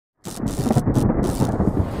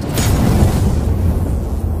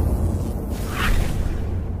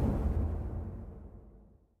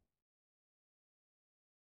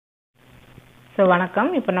வணக்கம்.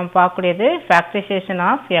 இப்போ நம்ம பார்க்கக்கூடியது factorization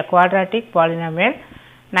of a quadratic polynomial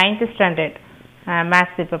 9th standard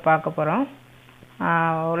maths இப்போ பார்க்க போகிறோம்.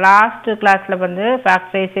 லாஸ்ட் கிளாஸில் வந்து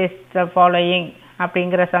factorization the following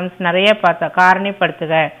அப்படிங்கிற சம்ஸ் நிறைய பார்த்தோம்.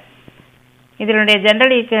 காரணிப்படுத்துக, இதனுடைய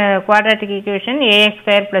general quadratic equation ax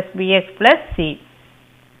square plus bx plus c.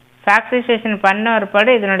 Factorisation பண்ண ஒருபாடு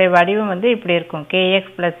இதனுடைய வடிவம் வந்து இப்படி இருக்கும், kx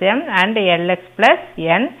plus m and lx plus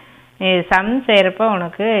n. இது சம் செய்கிறப்ப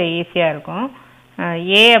உனக்கு ஈஸியாக இருக்கும்.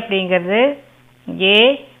 ஏ அப்படிங்கிறது ஏ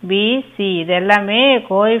பி சி இது எல்லாமே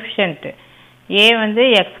கோஎஃபிஷியன்ட். ஏ வந்து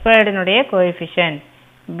X ஸ்கொயர்டினுடைய coefficient,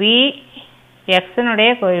 B எக்ஸினுடைய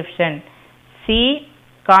coefficient, C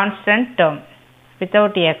constant term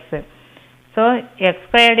without X. So X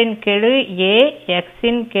ஸ்கொயர்டின் கெழு ஏ,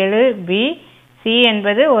 எக்ஸின் கெழு பி, சி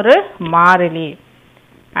என்பது ஒரு மாறிலி.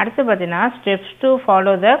 அடுத்து பார்த்தீங்கன்னா steps to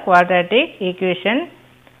follow the quadratic equation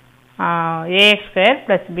ax square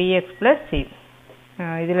plus bx plus c.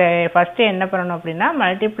 இதில் ஃபஸ்ட்டு என்ன பண்ணணும் அப்படின்னா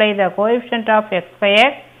multiply the coefficient of X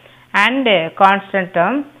square and constant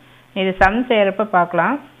term. இது சம் செய்கிறப்ப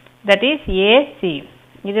பார்க்கலாம். தட் இஸ் ஏசி,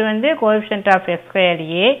 இது வந்து coefficient of X square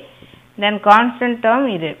A, then constant term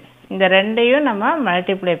இது, இந்த ரெண்டையும் நம்ம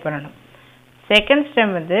மல்டிப்ளை பண்ணணும். செகண்ட்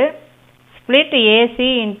ஸ்டெப் வந்து split AC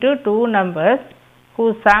into two numbers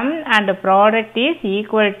whose sum and product is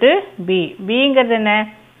equal to b. பிங்கிறது என்ன?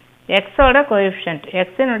 எக்ஸோட கோஎஃபிஷியன்ட்,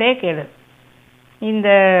 எக்ஸினுடைய கெழு. இந்த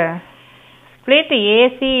split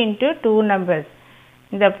AC into two numbers,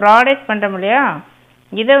 இந்த ப்ராடக்ட் பண்ணுறோம் இல்லையா,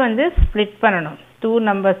 இதை வந்து ஸ்ப்ளிட் பண்ணணும் டூ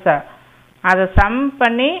நம்பர்ஸாக. அதை சம்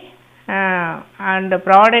பண்ணி அந்த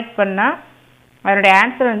ப்ராடக்ட் பண்ணால் அதனுடைய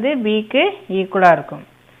ஆன்சர் வந்து பிக்கு ஈக்குவலாக இருக்கும்.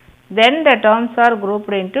 தென் the terms R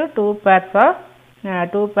grouped into two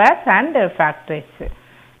purse and factorise.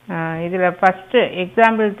 இதில் first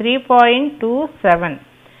example 3.27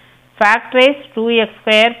 factorize 2x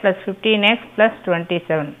square plus 15x plus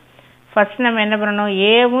 27. First நம்ம என்ன பண்ணணும்,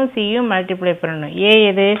 ஏவும் சியும் மல்டிப்ளை பண்ணணும். ஏ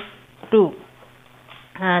எது? 2.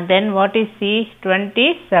 Then what is C?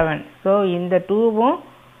 27. So இந்த 2வும்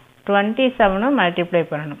 27ம் மல்டிப்ளை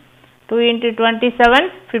பண்ணணும். 2 into 27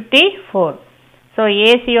 54. So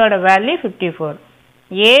ஏசியோட value 54.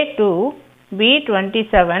 A2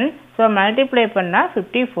 B27. So multiply பண்ணால்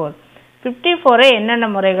 54. 54ஐ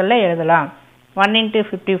என்னென்ன முறைகளில் எழுதலாம்? 1 into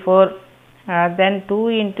 54, then 2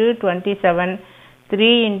 into 27,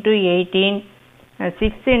 3 into 18,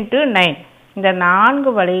 6 into 9. இந்த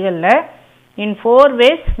 4 வழிகளில் in 4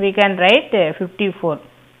 ways we can write 54.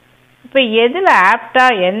 இப்போ எதில்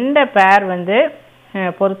ஆப்டாக எந்த பேர் வந்து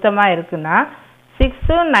பொருத்தமாக இருக்குன்னா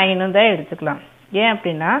 6ம் 9ம் தான் எடுத்துக்கலாம். ஏன்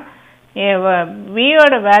அப்படின்னா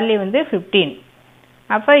வியோட வேல்யூ வந்து 15.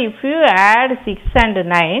 அப்போ if you add 6 and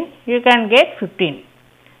 9 you can get 15.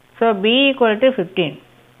 So b equal to 15.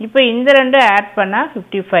 இப்போ இந்த ரெண்டு ஆட் பண்ணால்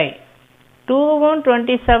 55. 2வும்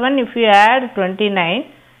 27 if you add 29,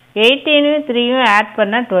 18ம் 3யும் ஆட்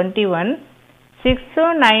பண்ணால் 21,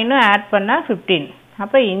 6ம் 9ம் ஆட் பண்ணால் 15.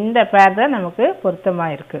 அப்போ இந்த பேர் தான் நமக்கு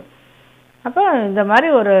பொருத்தமாக இருக்குது. அப்போ இந்த மாதிரி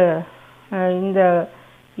ஒரு இந்த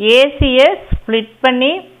ஏசியை ஸ்ப்ளிட்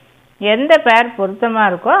பண்ணி எந்த பேர் பொருத்தமாக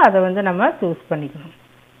இருக்கோ அதை வந்து நம்ம சூஸ் பண்ணிக்கணும்.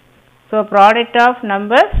 So product of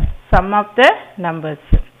numbers, some of the numbers.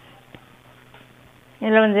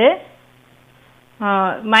 இதில் வந்து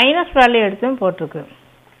மைனஸ் வேல்யூ எடுத்தும் போட்டிருக்கு.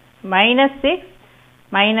 -6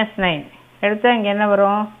 -9 எடுத்தால் இங்கே என்ன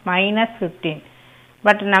வரும்? -15.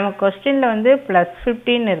 பட் நம்ம கொஸ்டினில் வந்து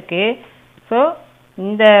 +15 இருக்குது. ஸோ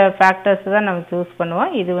இந்த ஃபேக்டர்ஸ் தான் நம்ம சூஸ்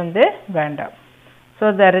பண்ணுவோம். இது வந்து வேண்டாம்.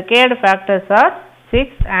 So the required factors R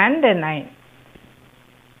 6 and 9.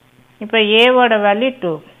 இப்போ ஏவோட வேல்யூ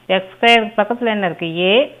 2, எக்ஸ் ஸ்கொயர் பக்கத்தில் என்ன இருக்குது?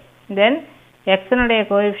 ஏ, தென் எக்ஸனுடைய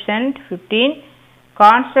கோஎஃபிஷியன்ட் 15,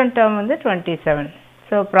 கான்ஸ்டன்ட் டேர்ம் வந்து 27.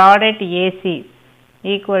 So product a c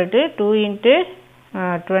equal to 2 into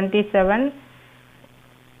 27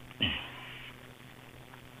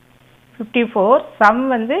 54, some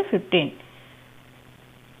வந்து 15.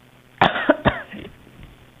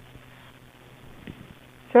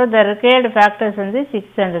 ஸோ த ரிக்வயர்டு ஃபேக்டர்ஸ் வந்து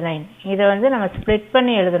 6 and 9. இதை வந்து நம்ம ஸ்ப்ளிட்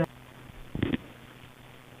பண்ணி எழுதணும்.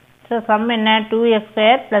 ஸோ சம் என்ன? 2x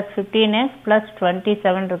square plus 15x plus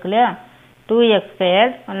 27 இருக்கு இல்லையா, 2x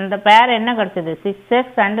ஸ்கொயர். அந்த பேர் என்ன கிடச்சிது? 6x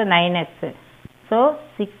and 9x. So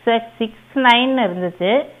 6x 6 9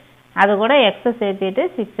 இருந்துச்சு, அது கூட எக்ஸை சேர்த்துட்டு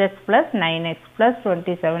 6x ப்ளஸ் 9x ப்ளஸ்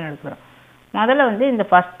 27 எடுக்கிறோம். முதல்ல வந்து இந்த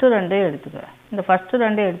ஃபஸ்ட்டு ரெண்டு எடுத்துக்க. இந்த ஃபஸ்ட்டு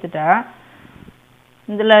ரெண்டு எடுத்துட்டா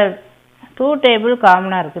இதில் 2 டேபிள்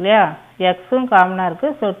காமனாக இருக்கு இல்லையா, எக்ஸும் காமனாக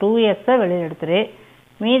இருக்குது. ஸோ 2xஐ வெளியில் எடுத்துரு,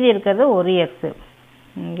 மீதி இருக்கிறது ஒரு எக்ஸு.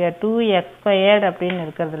 இங்கே 2x ஸ்கொயர்டு அப்படின்னு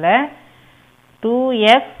இருக்கிறதுல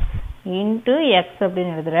 2x into x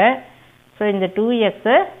அப்படின்னு எழுதுகிறேன். ஸோ இந்த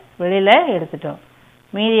 2xஐ வெளியில் எடுத்துட்டோம்.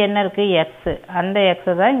 மீதி என்ன இருக்குது எக்ஸு, அந்த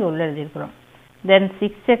எக்ஸை தான் இங்கே உள்ளே எழுதியிருக்கிறோம். தென்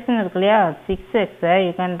 6xன்னு இருக்கு இல்லையா, 6xை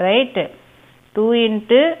you can write 2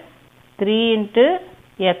 into 3 into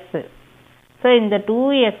x. So இந்த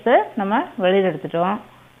 2xை நம்ம வெளியில் எடுத்துட்டோம்.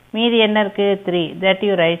 மீதி என்ன இருக்குது 3, தட்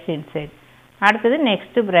யூ ரைட் இன்சைட். அடுத்தது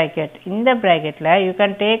நெக்ஸ்ட் ப்ராக்கெட். இந்த ப்ராக்கெட்டில் you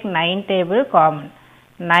can take 9 table common.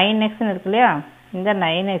 9xன்னு இருக்கு இல்லையா, இந்த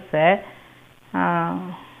 9xை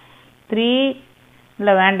 3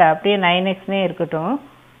 இல்லை வேண்டாம், அப்படியே 9xனே இருக்கட்டும்.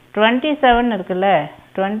 27 இருக்குல்ல,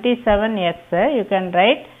 27xை you can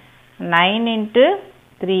write 9 into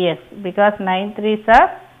 3x because 9 3s are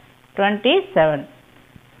 27.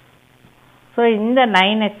 So இந்த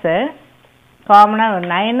 9xை காமனாக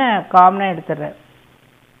 9 காமனாக எடுத்துடுறேன்.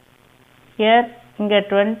 ஹியர் இங்கே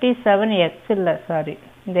 27x இல்லை, சாரி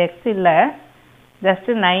இந்த எக்ஸ் இல்லை,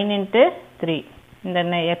 ஜஸ்ட்டு 9 into 3. இந்த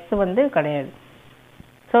எக்ஸ் வந்து கிடையாது.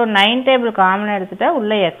 ஸோ 9 டேபிள் காமனாக எடுத்துட்டா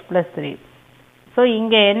உள்ள எக்ஸ் ப்ளஸ் 3. ஸோ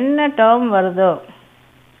இங்கே என்ன டேர்ம் வருதோ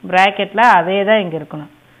ப்ராக்கெட்டில் அதே தான் இங்கே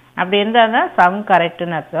இருக்கணும். அப்படி இருந்தால் தான் சம்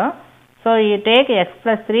கரெக்டுன்னு அர்த்தம். So you take X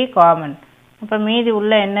plus 3 common. அப்போ மீதி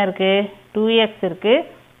உள்ள என்ன இருக்குது 2x இருக்குது,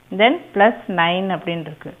 தென் ப்ளஸ் 9 அப்படின்னு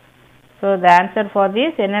இருக்குது. So the answer for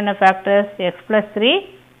this என்னென்ன factors, X plus 3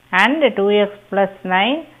 and 2x plus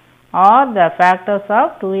 9 R the factors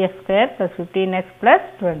of 2x square plus 15x plus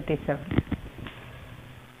 27.